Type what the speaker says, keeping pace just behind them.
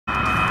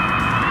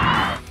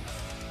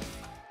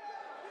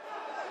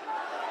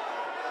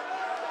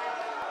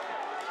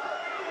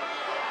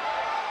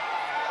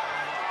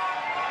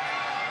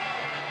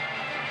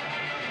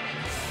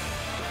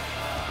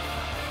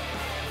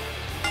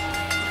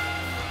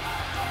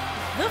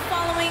The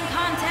following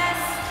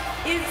contest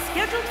is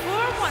scheduled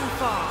for one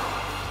fall.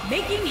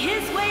 Making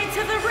his way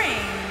to the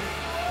ring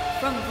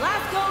from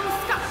Glasgow,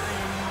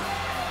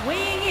 Scotland,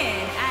 weighing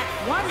in at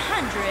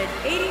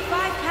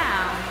 185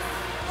 pounds,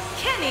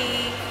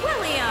 Kenny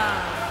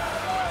Williams.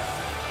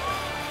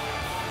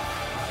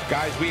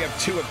 Guys, we have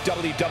two of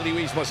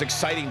WWE's most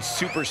exciting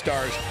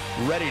superstars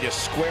ready to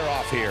square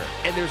off here.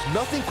 And there's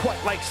nothing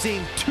quite like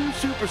seeing two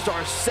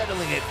superstars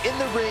settling it in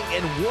the ring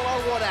in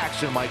one-on-one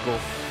action, Michael.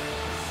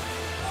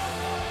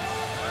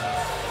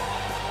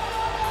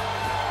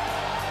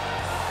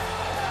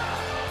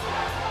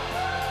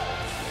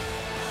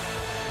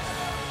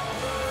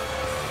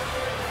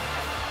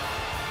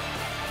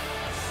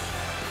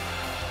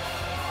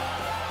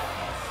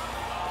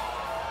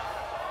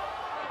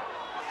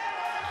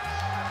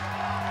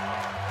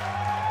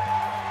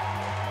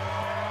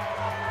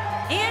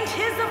 And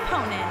his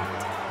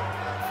opponent,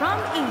 from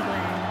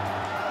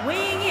England,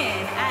 weighing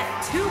in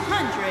at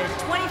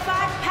 225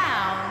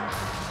 pounds,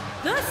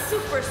 the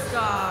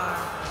Superstar.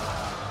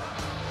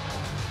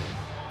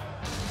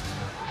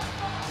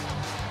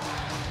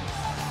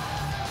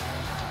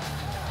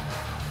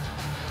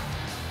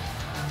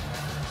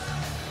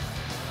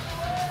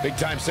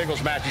 Big-time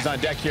singles matches on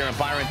deck here. And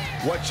Byron,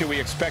 what should we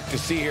expect to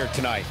see here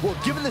tonight? Well,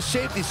 given the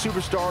shape these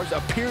superstars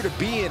appear to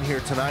be in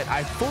here tonight,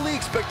 I fully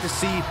expect to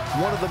see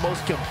one of the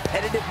most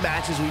competitive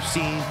matches we've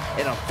seen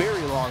in a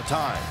very long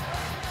time.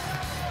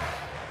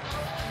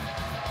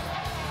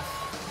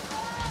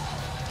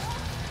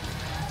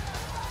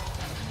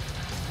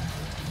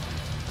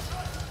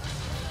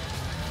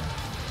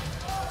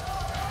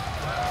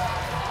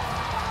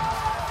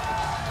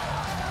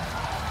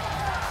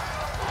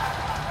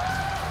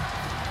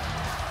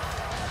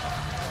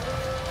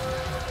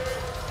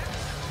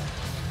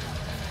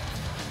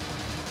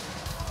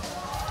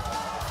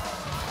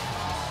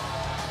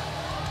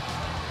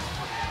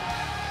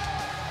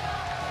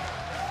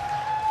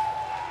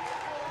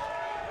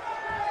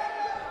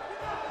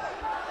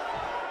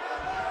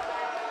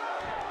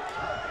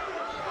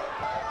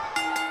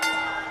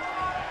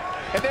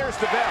 And there's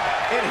the bell.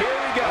 And here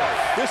we go.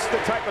 This is the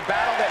type of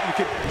battle that you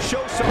can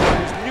show someone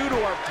who's new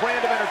to our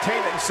brand of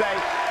entertainment and say,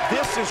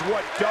 this is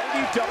what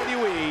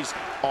WWE's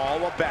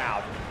all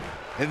about.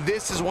 And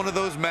this is one of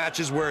those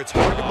matches where it's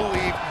hard to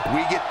believe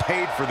we get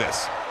paid for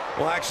this.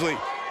 Well, actually,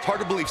 it's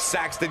hard to believe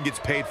Saxton gets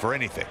paid for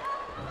anything.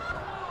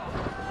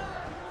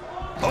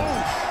 Oh!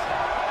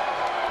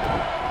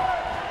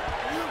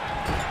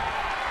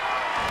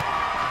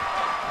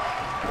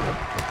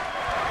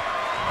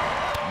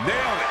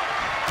 Nailed it.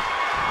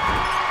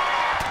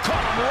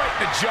 Caught him right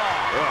in the jaw.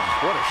 Ugh,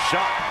 what a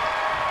shot.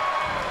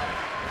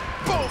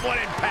 Boom, what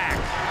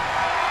impact.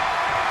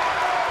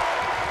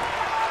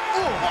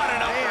 Ooh, what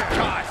an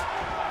uppercut.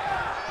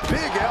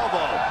 Big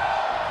elbow.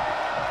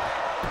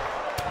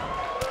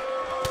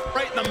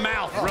 Right in the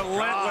mouth. Oh,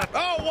 relentless.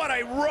 God. Oh, what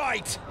a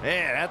right.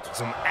 Man, that's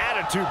some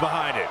attitude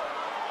behind it.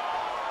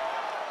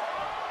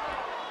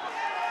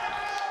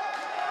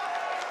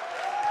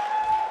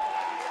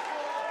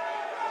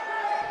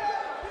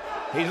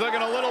 He's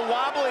looking a little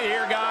wobbly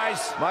here,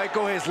 guys.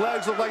 Michael, his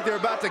legs look like they're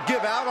about to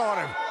give out on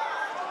him.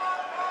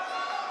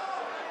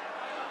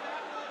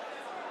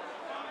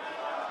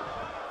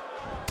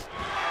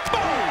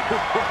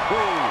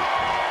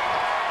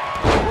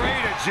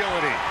 Great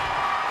agility.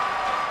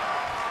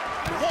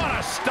 What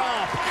a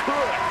stomp.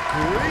 Good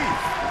grief.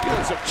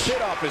 Feeling some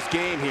shit off his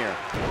game here.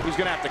 He's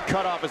going to have to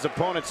cut off his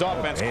opponent's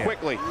offense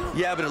quickly.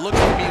 Yeah, but it looks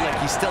to me like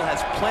he still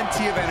has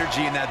plenty of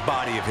energy in that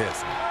body of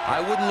his.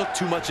 I wouldn't look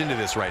too much into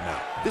this right now.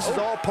 This is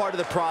all part of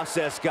the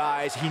process,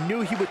 guys. He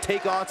knew he would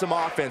take on some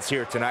offense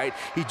here tonight.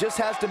 He just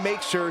has to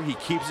make sure he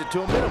keeps it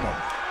to a minimum.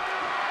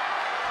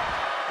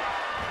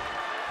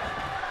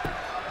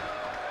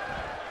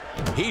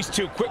 He's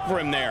too quick for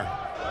him there.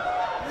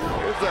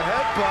 Here's the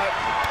headbutt.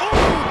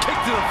 Ooh, kick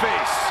to the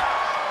face.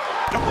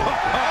 Oh,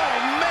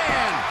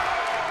 man.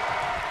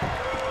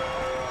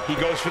 He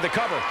goes for the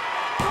cover.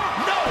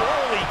 No,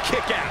 early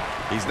kick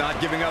out. He's not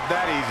giving up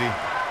that easy.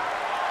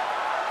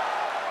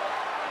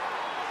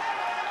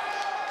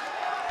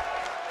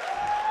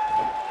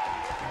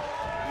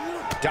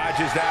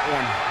 Dodges that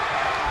one.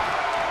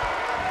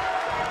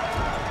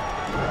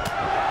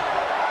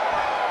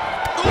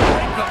 Ooh,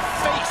 right in the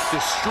face.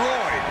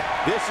 Destroyed.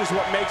 This is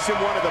what makes him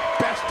one of the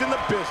best in the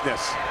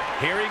business.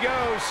 Here he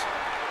goes.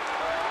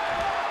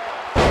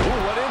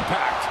 Ooh, what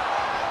impact.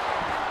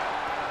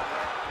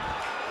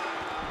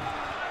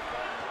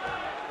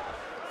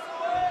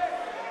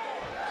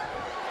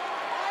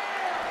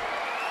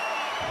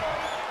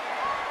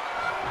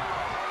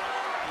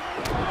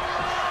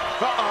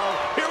 Uh-oh.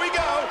 Here we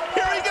go.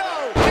 Here we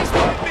go. This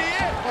might be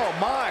it. Oh,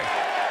 my.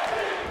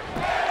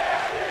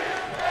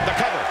 The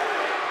cover.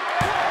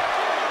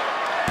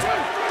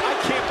 I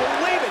can't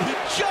believe it. He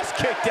just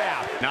kicked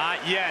out. Not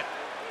yet.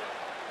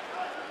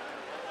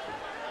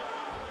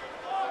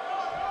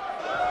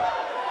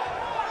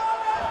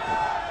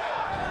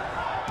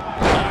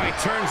 Oh, he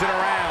turns it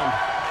around.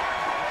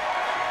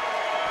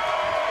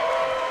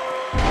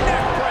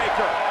 Neck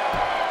breaker.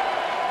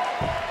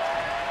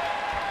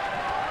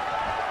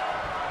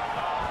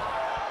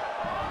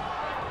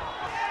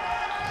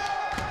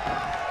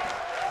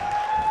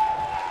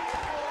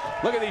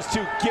 Look at these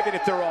two giving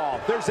it their all.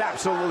 There's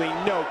absolutely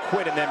no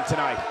quit in them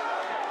tonight.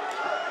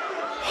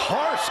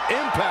 Harsh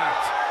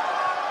impact.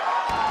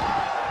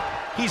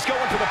 He's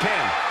going for the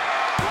pin.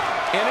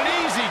 And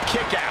an easy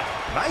kick out.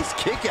 Nice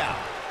kick out.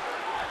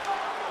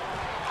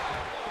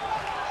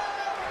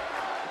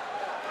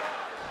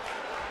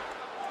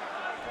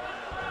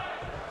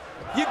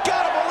 You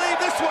gotta believe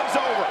this one's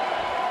over.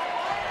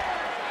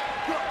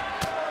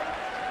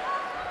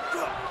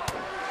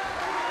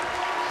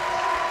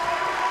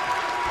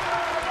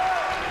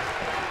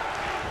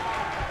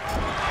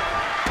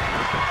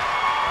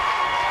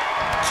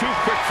 Too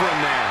quick for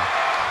him there.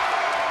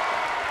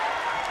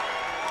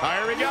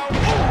 Here we go.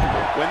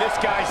 When this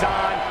guy's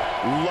on,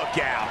 look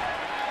out.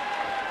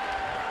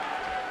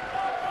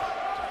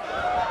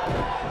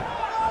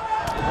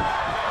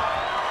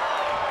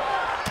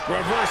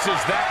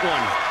 Reverses that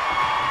one.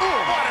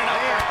 Ooh, what an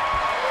upper.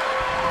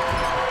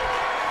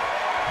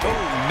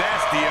 Oh,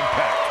 nasty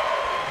impact.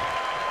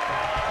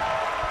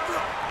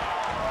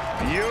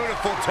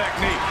 Beautiful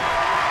technique.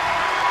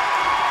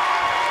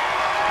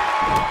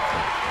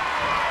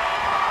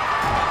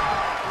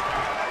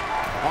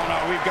 Oh no,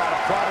 we've got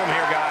a problem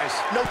here, guys.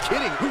 No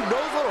kidding. Who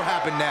knows what'll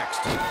happen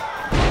next?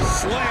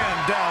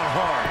 Slam down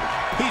hard.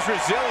 He's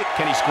resilient.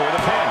 Can he score the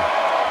pin?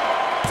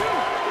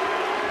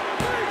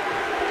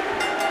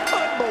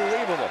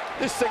 Unbelievable.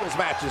 This singles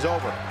match is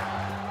over.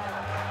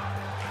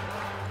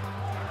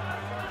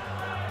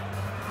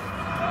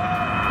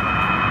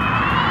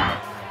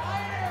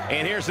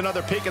 And here's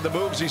another peek at the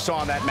moves he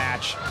saw in that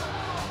match.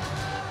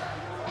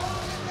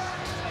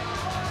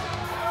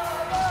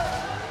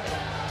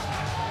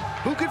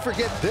 Who could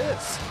forget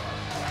this?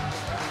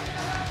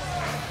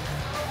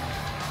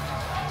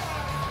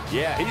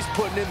 Yeah, he's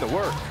putting in the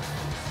work.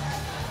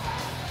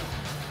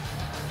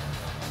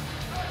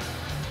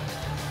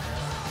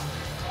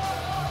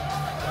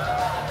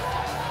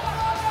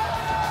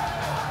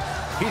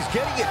 He's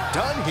getting it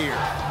done here.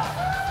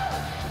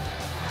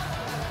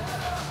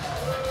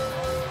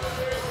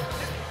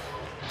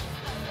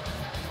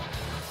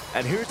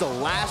 And here's a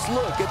last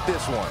look at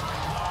this one.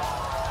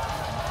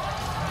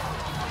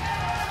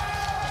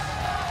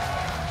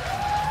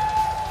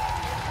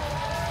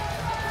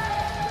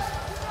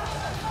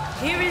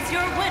 Here is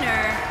your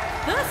winner,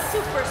 the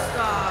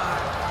Superstar.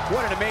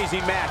 What an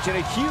amazing match and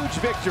a huge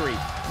victory.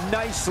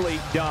 Nicely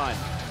done.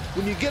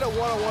 When you get a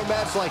one-on-one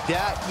match like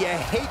that, you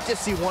hate to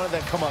see one of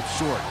them come up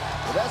short.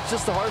 But that's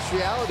just the harsh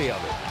reality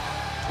of it.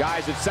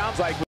 Guys, it sounds like